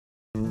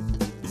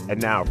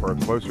And now, for a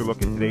closer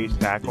look at today's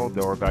tackle,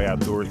 Delaware Valley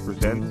Outdoors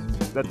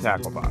presents the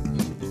Tackle Box.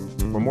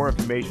 For more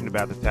information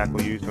about the tackle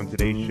used on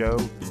today's show,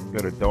 go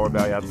to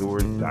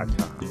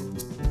DelawareValleyOutdoors.com.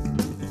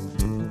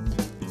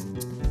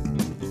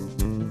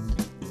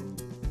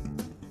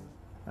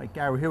 All right,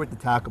 Gary, we're here with the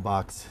Tackle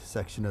Box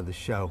section of the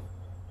show.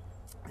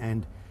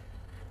 And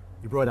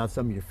you brought out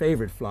some of your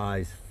favorite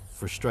flies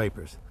for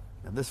stripers.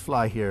 Now this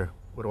fly here,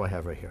 what do I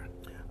have right here?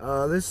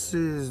 This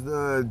is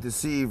the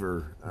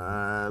Deceiver,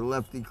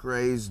 Lefty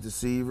Craze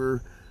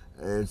Deceiver.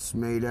 It's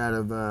made out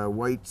of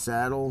white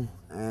saddle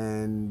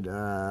and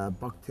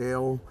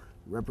bucktail,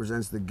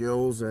 represents the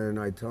gills, and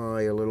I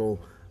tie a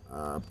little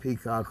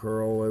peacock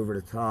herl over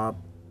the top,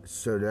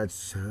 so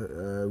that's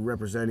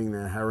representing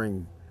the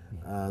herring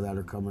that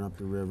are coming up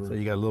the river. So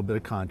you got a little bit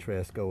of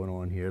contrast going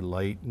on here,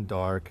 light and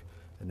dark,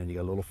 and then you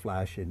got a little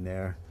flash in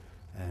there.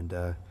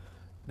 And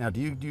now,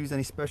 do you use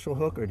any special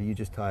hook, or do you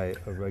just tie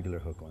a regular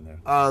hook on there?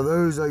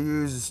 Those I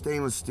use a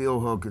stainless steel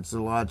hook. It's a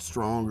lot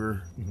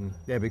stronger. Mm-hmm.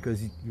 Yeah,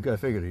 because you got to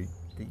figure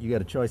you got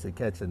a choice of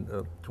catching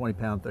a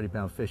 20-pound,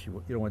 30-pound fish.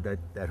 You don't want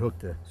that hook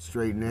to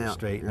straighten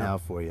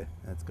out for you.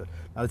 That's good.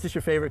 Now, is this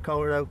your favorite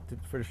color though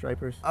for the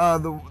stripers?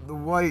 The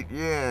white,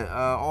 yeah.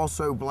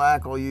 Also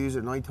black. I'll use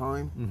at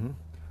nighttime. Mm-hmm.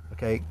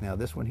 Okay. Now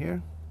this one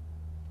here.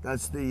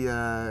 That's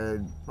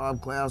the Bob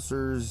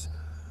Clouser's.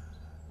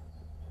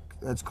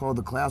 That's called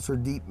the Clouser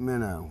Deep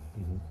Minnow,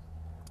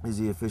 is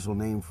the official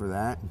name for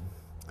that.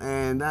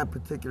 And that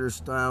particular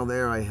style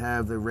there, I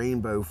have the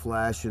rainbow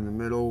flash in the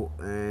middle,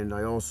 and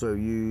I also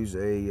use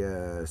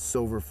a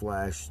silver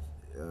flash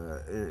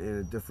in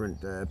a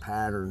different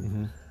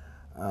pattern.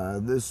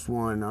 This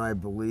one, I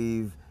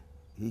believe,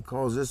 he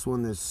calls this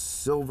one the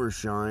Silver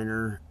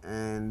Shiner,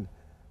 and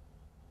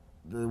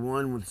the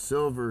one with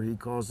silver he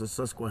calls the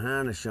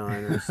Susquehanna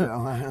Shiner. So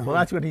well,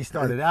 that's what he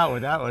started out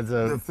with. That was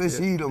the fish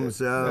eat them,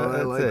 so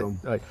I like them.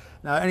 Right.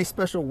 Now, any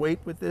special weight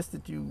with this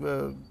that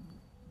you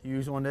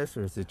use on this,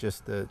 or is it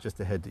just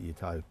the head that you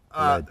tie?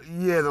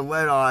 Yeah, the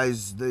lead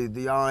eyes.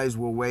 The eyes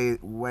will weigh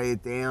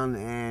it down,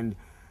 and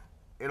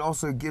it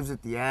also gives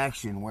it the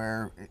action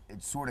where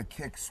it sort of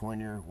kicks when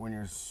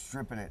you're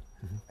stripping it,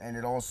 and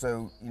it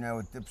also,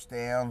 it dips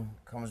down,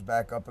 comes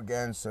back up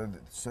again. So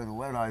the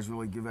lead eyes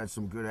really give that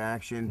some good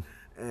action,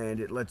 and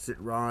it lets it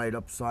ride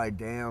upside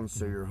down,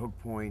 so your hook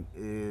point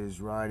is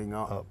riding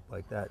up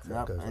like that. So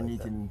yep. And you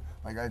can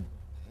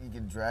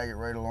drag it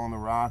right along the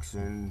rocks,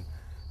 and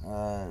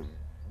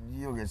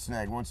you'll get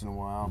snagged once in a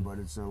while, but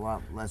it's a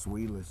lot less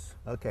weedless.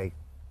 Okay,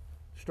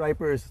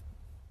 stripers,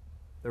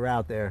 they're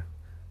out there.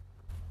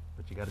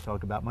 But you got to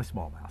talk about my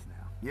smallmouth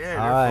now.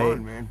 Yeah, they're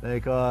fun, man.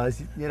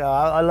 Because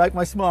I like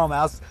my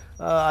smallmouths.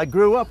 I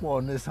grew up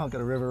on this hunk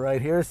of the river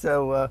right here,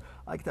 so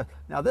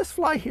now this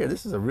fly here,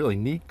 this is a really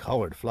neat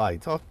colored fly.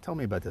 Tell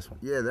me about this one.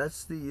 Yeah,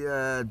 that's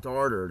the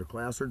darter, the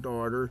Clouser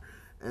darter,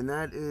 and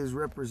that is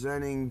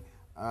representing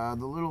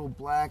the little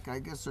black, I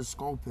guess they're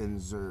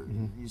sculpins, or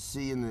you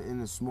see in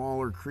the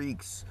smaller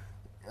creeks.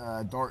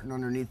 Darting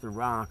underneath the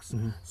rocks.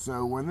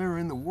 So when they're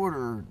in the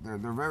water, they're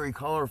very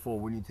colorful.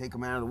 When you take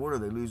them out of the water,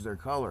 they lose their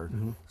color.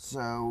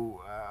 So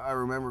I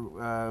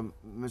remember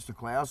Mr.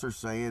 Clouser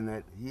saying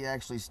that he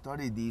actually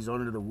studied these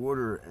under the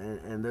water,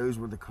 and those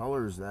were the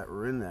colors that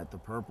were in that, the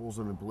purples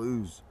and the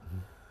blues.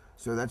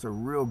 So that's a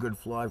real good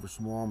fly for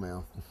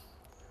smallmouth.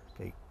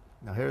 Okay,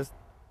 now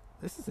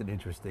this is an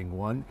interesting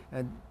one,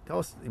 and tell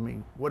us,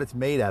 what it's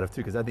made out of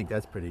too, because I think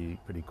that's pretty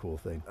cool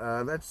thing.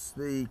 That's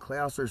the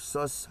Clouser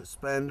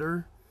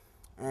Suspender,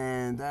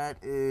 and that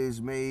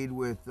is made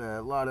with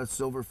a lot of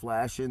silver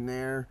flash in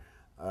there,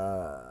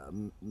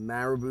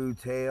 marabou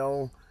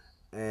tail,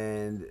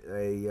 and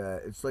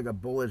it's like a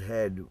bullet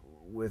head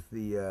with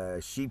the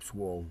sheep's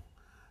wool.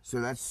 So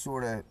that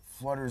sort of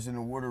flutters in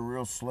the water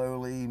real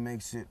slowly,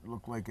 makes it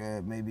look like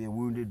maybe a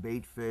wounded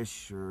bait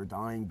fish or a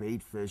dying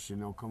bait fish,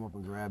 and they'll come up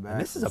and grab that.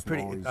 And this is a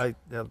pretty,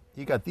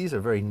 these are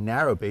very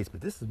narrow baits,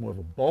 but this is more of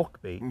a bulk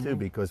bait too,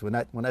 because when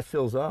that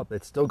fills up,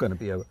 it's still going to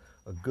be a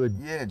good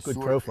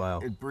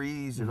profile. It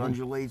breathes, it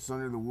undulates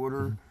under the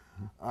water.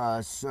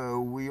 So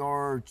we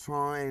want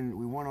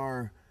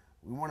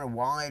a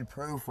wide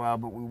profile,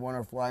 but we want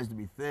our flies to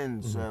be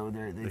thin, so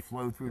they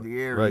flow through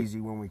the air easy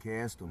when we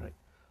cast them. Right.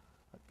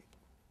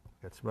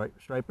 Got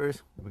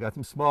stripers, we got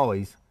some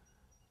smallies.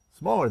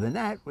 Smaller than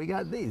that, we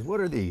got these. What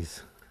are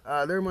these?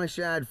 They're my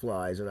shad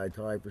flies that I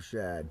tie for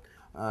shad.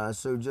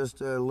 So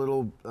just a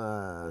little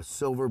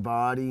silver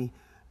body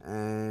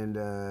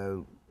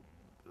and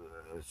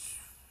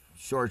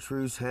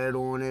chartreuse head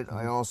on it.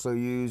 I also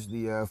use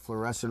the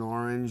fluorescent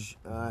orange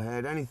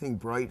head. Anything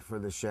bright for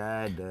the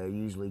shad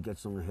usually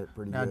gets them to hit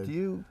pretty good. Now, do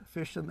you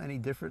fish them any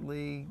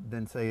differently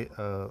than, say,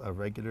 a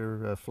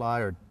regular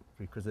fly, or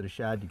because of the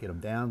shad, you get them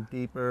down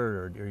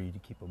deeper, or you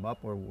keep them up,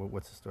 or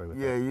what's the story with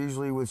that? Yeah,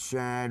 usually with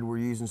shad, we're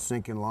using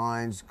sinking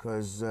lines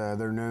because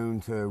they're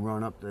known to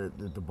run up the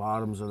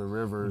bottoms of the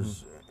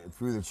rivers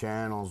through the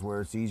channels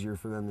where it's easier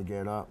for them to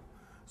get up.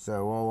 So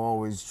I'll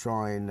always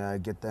try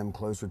and get them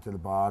closer to the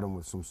bottom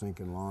with some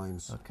sinking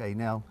lines. Okay,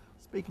 now,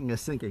 speaking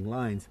of sinking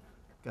lines,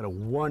 Got a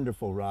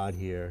wonderful rod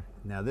here.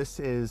 Now this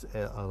is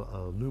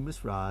a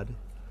Loomis rod,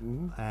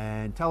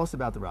 and tell us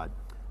about the rod.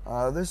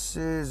 This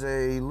is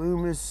a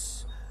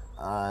Loomis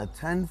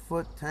 10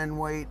 foot 10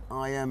 weight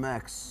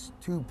IMX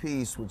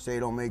 2-piece, which they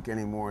don't make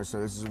anymore.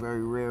 So this is a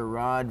very rare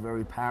rod,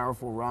 very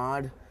powerful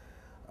rod.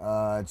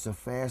 It's a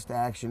fast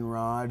action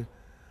rod.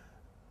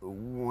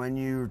 When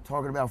you're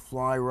talking about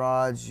fly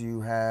rods, you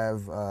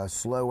have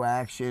slow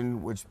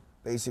action, which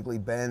basically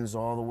bends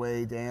all the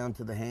way down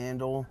to the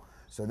handle.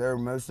 So they're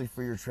mostly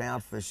for your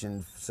trout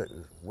fishing. So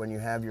when you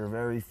have your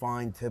very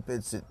fine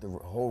tippets, the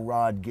whole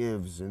rod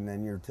gives and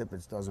then your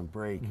tippets doesn't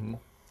break.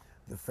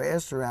 The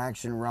faster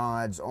action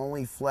rods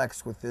only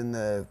flex within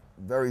the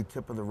very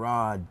tip of the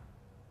rod.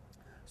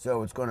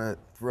 So it's going to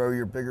throw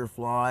your bigger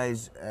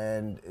flies,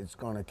 and it's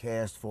going to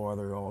cast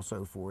farther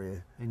also for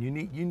you. And you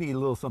need a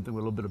little something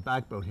with a little bit of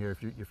backbone here.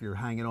 If you're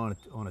hanging on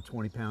a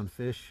 20-pound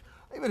fish,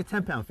 even a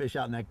 10-pound fish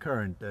out in that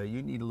current,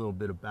 you need a little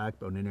bit of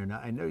backbone in there.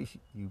 Now I know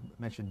you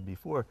mentioned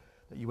before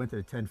that you went to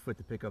the 10 foot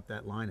to pick up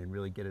that line and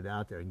really get it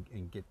out there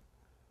and get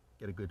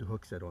a good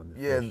hook set on the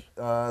fish.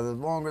 The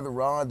longer the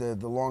rod,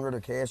 the longer the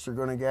cast you're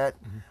going to get.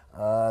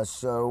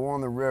 So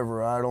on the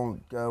river, I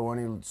don't go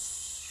any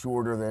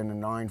shorter than a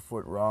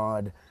 9-foot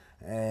rod,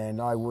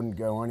 and I wouldn't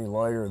go any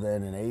lighter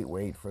than an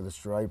 8-weight for the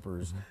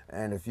stripers.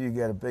 And if you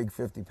get a big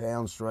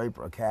 50-pound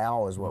striper, a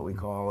cow is what we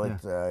call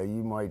it,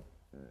 you might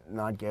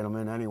not get them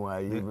in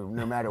anyway,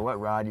 no matter what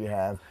rod you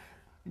have.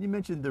 And you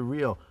mentioned the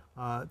reel.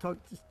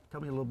 Just tell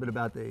me a little bit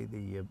about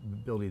the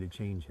ability to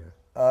change here.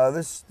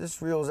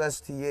 This reel is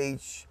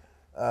STH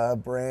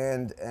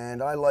brand,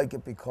 and I like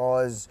it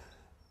because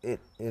it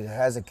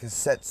has a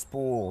cassette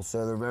spool,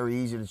 so they're very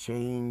easy to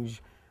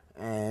change,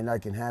 and I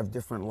can have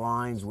different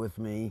lines with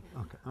me.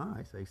 Okay,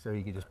 I see. So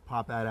you can just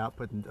pop that out,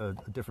 put a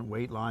different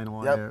weight line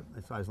on there,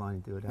 a size line,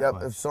 and do it that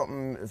way.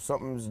 If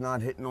something's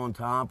not hitting on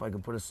top, I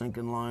can put a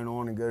sinking line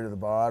on and go to the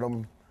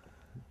bottom.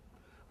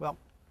 Well,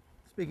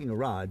 speaking of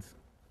rods,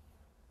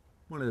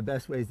 one of the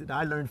best ways that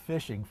I learned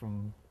fishing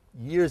from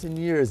years and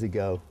years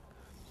ago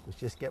was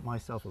just get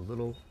myself a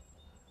little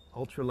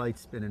ultralight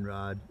spinning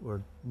rod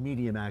or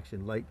medium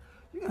action light.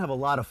 You're gonna have a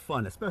lot of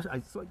fun,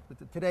 especially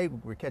today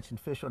we're catching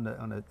fish on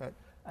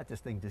that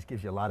this thing just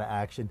gives you a lot of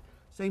action.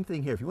 Same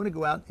thing here. If you want to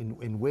go out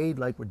and wade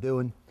like we're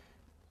doing,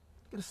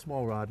 get a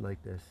small rod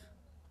like this.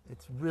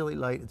 It's really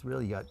light. It's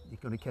really you're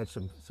going to catch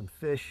some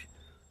fish,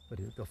 but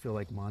they'll feel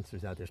like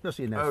monsters out there,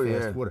 especially in that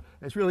fast water.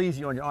 And it's really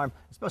easy on your arm,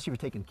 especially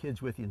if you're taking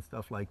kids with you and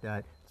stuff like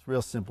that. It's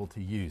real simple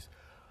to use.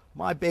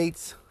 My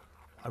baits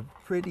are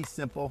pretty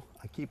simple.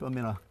 I keep them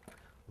in a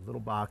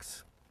little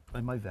box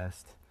in my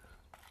vest.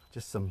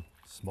 Just some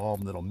small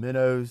little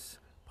minnows,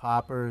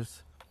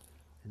 poppers,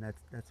 and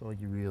that's all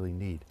you really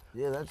need.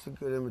 Yeah, that's a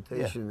good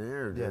imitation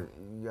there. Yeah.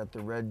 You got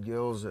the red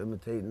gills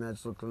imitating,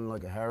 that's looking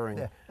like a herring.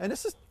 Yeah, and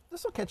this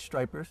will catch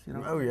stripers, you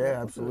know. Oh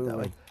yeah,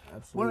 absolutely.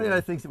 One of the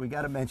other things that we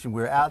got to mention,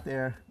 we're out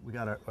there, we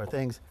got our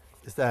things,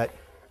 is that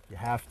you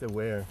have to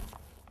wear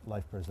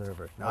life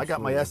preserver. Now I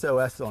got my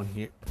SOS on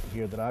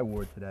here that I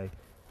wore today,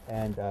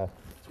 and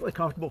it's really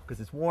comfortable because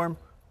it's warm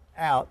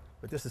out,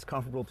 but this is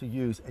comfortable to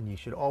use, and you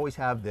should always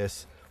have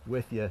this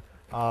with you.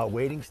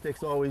 Wading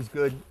stick's always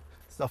good,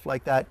 stuff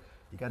like that.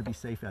 You got to be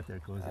safe out there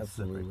because it's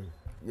slippery.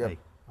 Yep. Hey,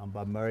 I'm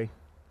Bob Murray,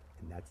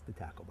 and that's the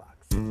Tackle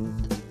Box.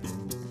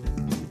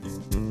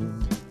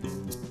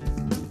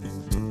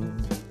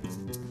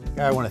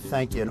 Gary, I want to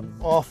thank you an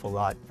awful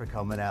lot for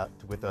coming out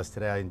with us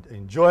today. I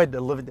enjoyed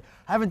the living.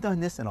 I haven't done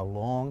this in a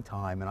long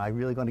time, and I'm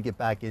really going to get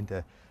back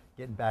into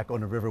getting back on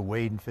the river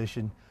wading,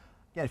 fishing.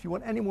 Again, if you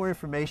want any more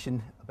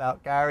information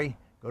about Gary,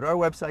 go to our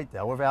website,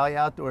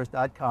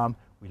 DelawareValleyOutdoors.com.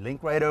 We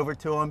link right over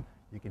to him.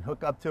 You can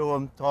hook up to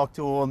him, talk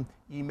to him,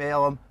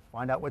 email him,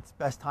 find out what's the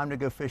best time to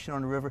go fishing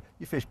on the river.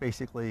 You fish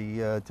basically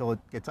till it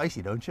gets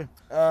icy, don't you?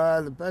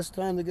 The best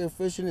time to go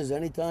fishing is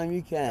anytime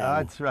you can.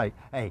 That's right.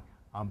 Hey,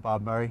 I'm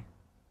Bob Murray.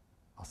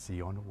 I'll see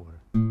you on the water.